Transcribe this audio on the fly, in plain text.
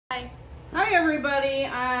Hi everybody,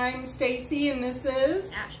 I'm Stacy and this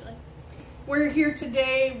is Ashley. We're here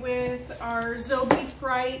today with our Zobie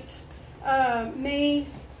Fright May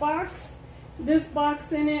box. This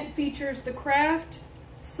box in it features the craft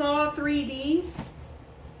Saw 3D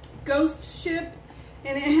ghost ship,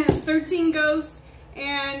 and it has 13 ghosts,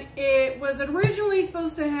 and it was originally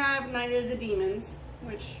supposed to have Night of the Demons,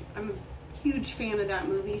 which I'm a huge fan of that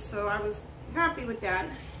movie, so I was happy with that.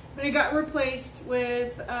 But it got replaced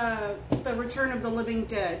with the Return of the Living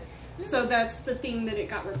Dead. So that's the theme that it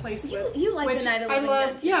got replaced with. You like the Night of the Living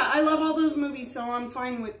Dead too. Yeah, I love all those movies, so I'm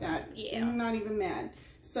fine with that. Yeah. I'm not even mad.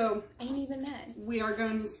 So ain't even mad. we are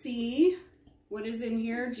going to see what is in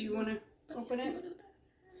here. Do you want to open it?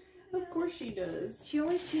 Of course she does. She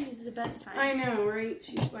always chooses the best times. I know, right?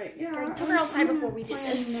 She's like, yeah. I took her outside before we did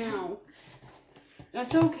this. Now.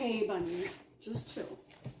 That's okay, Bunny. Just chill.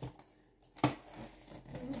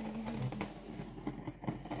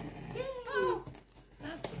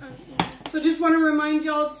 So just want to remind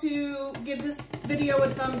y'all to give this video a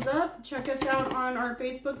thumbs up. Check us out on our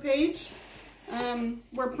Facebook page.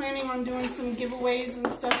 We're planning on doing some giveaways and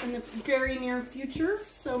stuff in the very near future.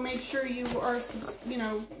 So make sure you are,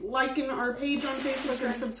 liking our page on Facebook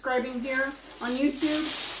and subscribing here on YouTube.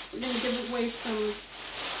 We're going to give away some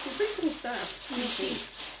pretty cool stuff.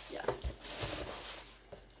 Yeah.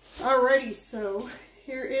 Alrighty, so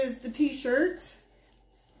here is the t-shirt.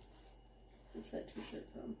 What's that t-shirt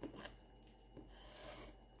from?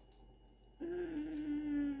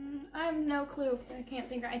 I have no clue. I can't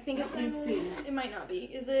think. I think it's. Let me see. It might not be.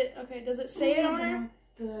 Is it okay? Does it say it on there?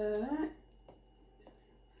 The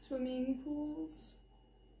Swimming pools.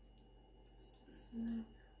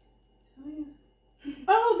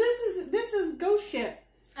 Oh, this is Ghost Ship.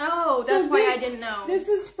 Oh, that's why I didn't know. This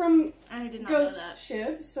is from I did not Ghost know that.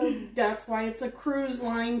 Ship, so that's why it's a cruise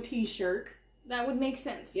line t-shirt. That would make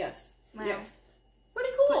sense. Yes. Wow. Yes. Pretty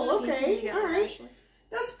cool. Okay. All right.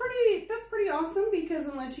 That's pretty awesome, because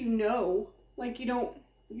unless you know, like, you're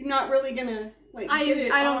not really gonna like get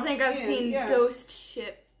it. I don't think I've seen Ghost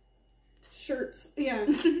Ship shirts. Yeah.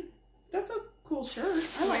 That's a cool shirt.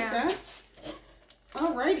 I like that.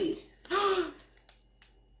 Alrighty.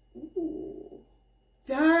 Ooh.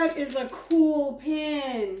 That is a cool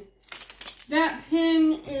pin. That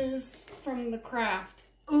pin is from the craft.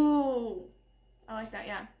 Ooh. I like that,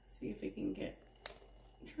 yeah. Let's see if we can get...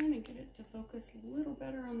 I'm trying to get it to focus a little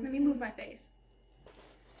better on the... Let me move my face.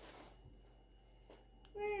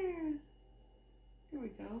 There we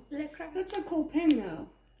go. Le craft. That's a cool pin, though.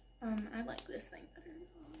 I like this thing better.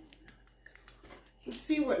 Let's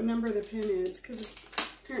see what number the pin is, because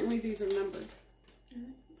apparently these are numbered.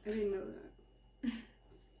 I didn't know that.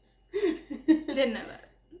 Didn't know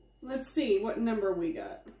that. Let's see what number we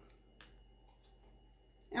got.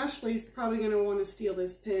 Ashley's probably going to want to steal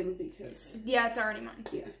this pin because... Yeah, it's already mine.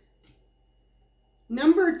 Yeah.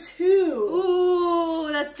 Number 2. Ooh,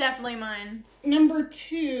 that's definitely mine. Number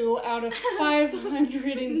 2 out of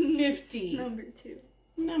 550. Number 2.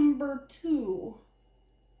 Number 2.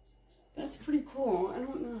 That's pretty cool. I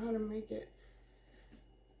don't know how to make it.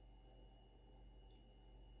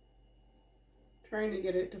 Trying to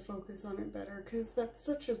get it to focus on it better, because that's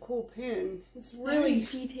such a cool pin. It's really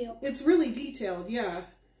detailed. It's really detailed, yeah.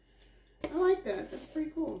 I like that. That's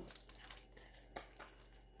pretty cool.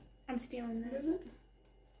 I'm stealing that. What is it?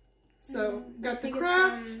 So, got the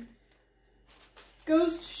craft,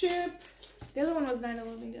 Ghost Ship. The other one was Night of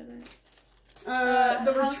the Living Dead, right?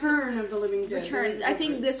 The Return of the Living Dead. Return. I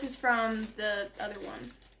think this is from the other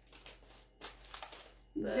one.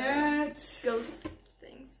 That ghost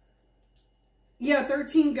things. Yeah,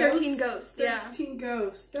 13 Ghosts. 13 Ghosts, yeah. 13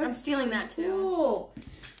 Ghosts. That's I'm stealing that too. Cool.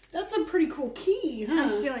 That's a pretty cool key, huh?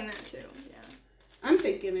 I'm stealing that too, yeah. I'm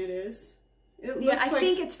thinking it is. It looks I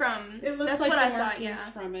think it's from... It looks that's like what the I thought, yeah.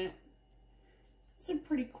 from it. It's a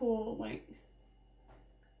pretty cool, like,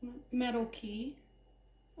 metal key.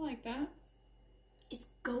 I like that. It's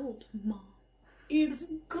gold, Mom. It's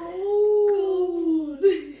gold.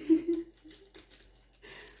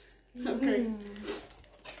 Okay.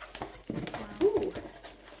 Wow. Ooh,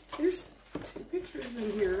 there's 2 pictures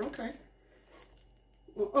in here. Okay.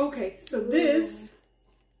 Well, okay, so this.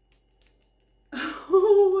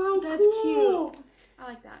 Oh, wow, that's cool. Cute. I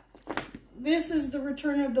like that. This is the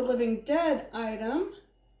Return of the Living Dead item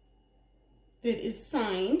that is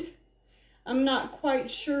signed. I'm not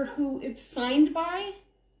quite sure who it's signed by,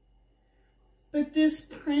 but this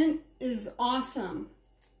print is awesome.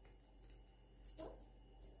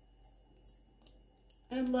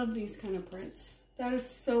 I love these kind of prints. That is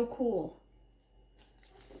so cool.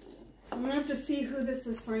 So I'm going to have to see who this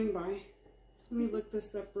is signed by. Let me look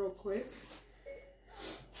this up real quick.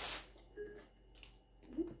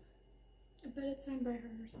 bet it's signed by her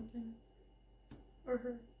or something. Or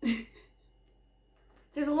her.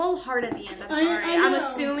 There's a little heart at the end. I'm sorry. I'm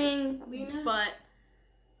assuming, Lena? But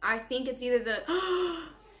I think it's either the...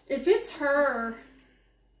 If it's her...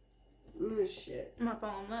 Oh, shit. I'm not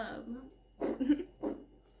falling in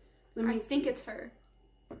love. I think it's her.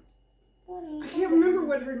 I can't remember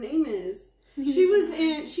what her name is.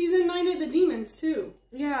 She's in Night of the Demons, too.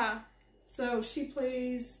 Yeah. So she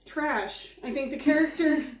plays Trash. I think the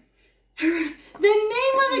character... the name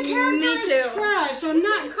of the character is Trash. I'm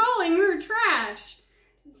not calling her Trash.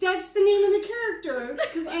 That's the name of the character.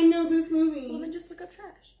 Because I know this movie. Well, then just look up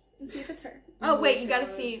Trash and see if it's her. Oh, wait, you gotta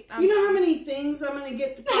see. You know how many things I'm gonna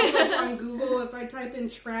get to pop up on Google if I type in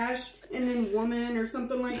Trash and then woman or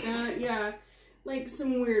something like that? Yeah. Like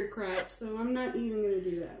some weird crap. So I'm not even gonna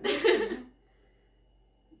do that.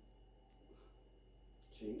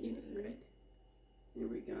 Here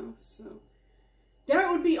we go. So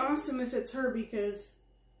that would be awesome if it's her, because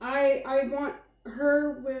I want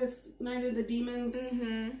her with Night of the Demons.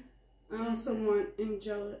 I also want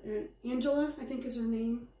Angela, I think is her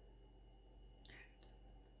name.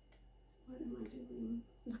 What am I doing?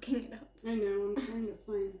 Looking it up. I know, I'm trying to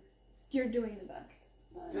find. You're doing the best.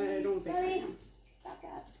 I don't think I am. Stop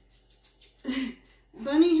that.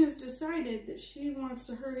 Bunny has decided that she wants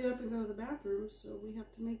to hurry up and go to the bathroom, so we have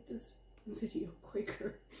to make this video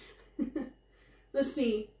quicker. Let's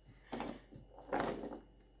see.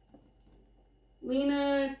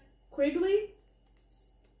 Lena Quigley.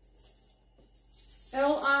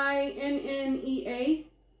 Linnea.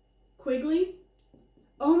 Quigley.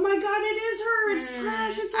 Oh my god, it is her! It's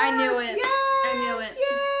Trash! It's her! I knew it. Yes! I knew it.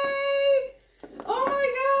 Yay! Oh my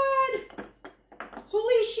god!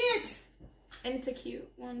 Holy shit! And it's a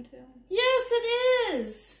cute one, too. Yes, it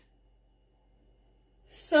is!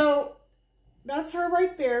 So, that's her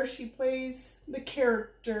right there. She plays the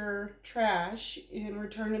character Trash in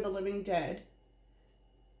Return of the Living Dead.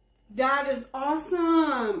 That is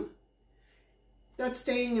awesome! That's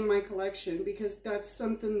staying in my collection because that's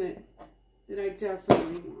something that I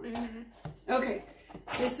definitely want. Okay,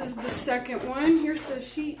 this is the second one. Here's the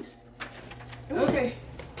sheet. Okay.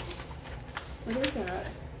 What is that?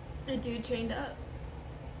 A dude chained up.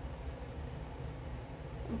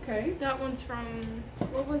 Okay. That one's from...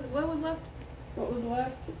 What was left? What was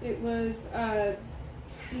left? It was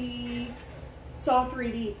the Saw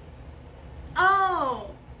 3D.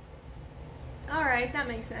 Oh! Alright, that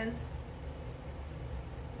makes sense.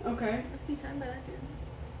 Okay. Must be signed by that dude.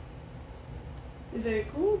 Is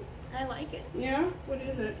it cool? I like it. Yeah? What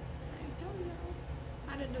is it? I don't know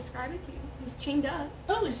how to describe it to you. He's chained up.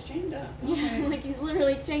 Oh, he's chained up. Okay. Yeah, like he's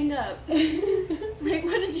literally chained up. Like,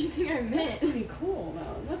 what did you think I meant? That's pretty cool,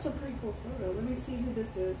 though. That's a pretty cool photo. Let me see who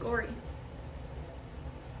this is. Gory.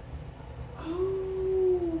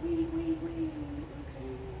 Oh, wait.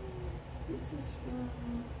 Okay. This is from...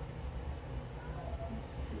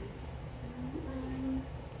 Let's see.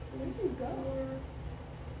 Where did you go?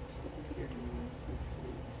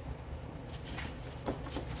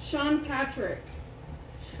 Sean Patrick.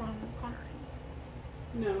 Sean Connery.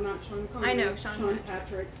 No, not Sean Connery. I know, Sean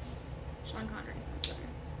Patrick. Sean Connery's not there.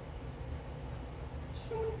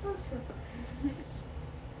 Sean Patrick.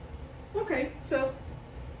 Okay, so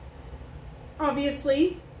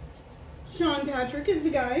obviously Sean Patrick is the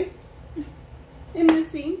guy in this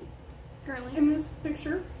scene. Currently. In this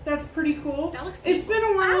picture. That's pretty cool. That looks It's been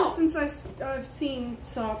a while Ow. since I've seen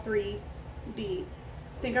Saw 3D. I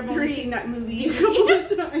think I've only seen that movie D. a couple of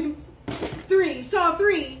times. Saw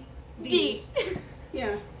 3D. D.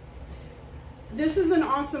 Yeah. This is an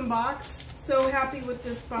awesome box. So happy with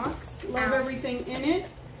this box. Love everything in it.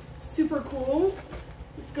 Super cool.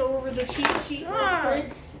 Let's go over the cheat sheet real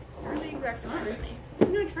quick. Throw the exact one at me.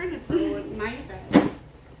 I'm not trying to throw a knife at it.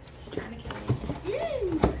 She's trying to kill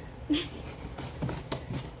me.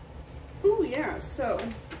 Oh yeah, so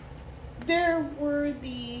there were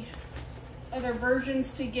the other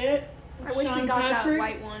versions to get. I wish we got that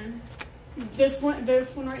white one. This one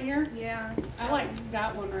right here? Yeah. I like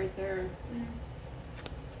that one right there.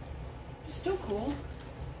 Still cool.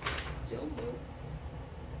 Still blue.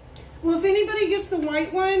 Well, if anybody gets the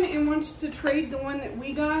white one and wants to trade the one that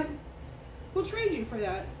we got, we'll trade you for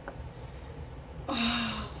that.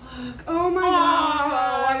 Oh, look. Oh my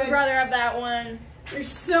god. I would rather have that one. There's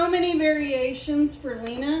so many variations for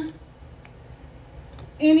Lena.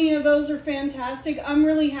 Any of those are fantastic. I'm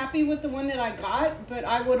really happy with the one that I got, but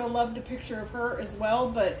I would have loved a picture of her as well,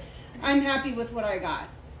 but I'm happy with what I got.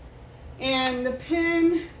 And the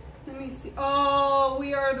pin Let me see. Oh,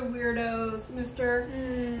 we are the weirdos, mister.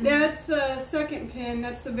 That's the second pin.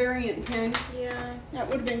 That's the variant pin. Yeah. That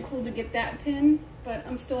would have been cool to get that pin, but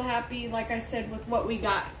I'm still happy, like I said, with what we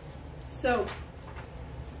got. So,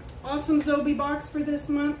 awesome Zobie box for this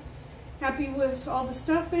month. Happy with all the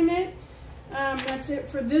stuff in it. That's it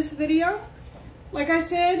for this video. Like I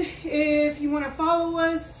said, if you want to follow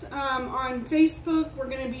us on Facebook, we're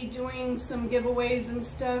going to be doing some giveaways and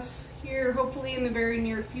stuff here, hopefully in the very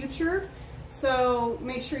near future. So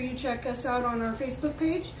make sure you check us out on our Facebook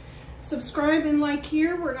page. Subscribe and like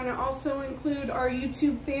here. We're going to also include our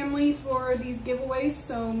YouTube family for these giveaways,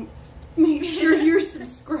 so make sure you're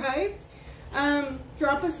subscribed.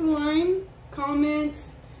 Drop us a line, comment,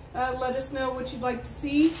 let us know what you'd like to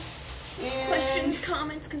see. And questions,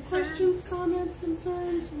 comments,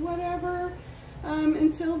 concerns, whatever.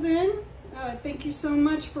 Until then, thank you so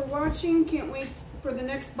much for watching. Can't wait for the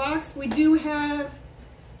next box. We do have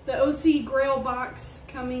the OC Grail box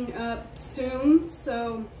coming up soon,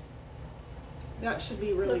 so that should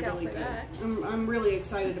be really, really good. I'm really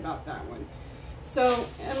excited about that one. So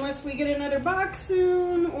unless we get another box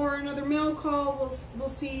soon or another mail call, we'll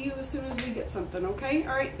see you as soon as we get something. Okay.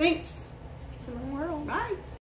 All right. Thanks. Peace of the world. Bye.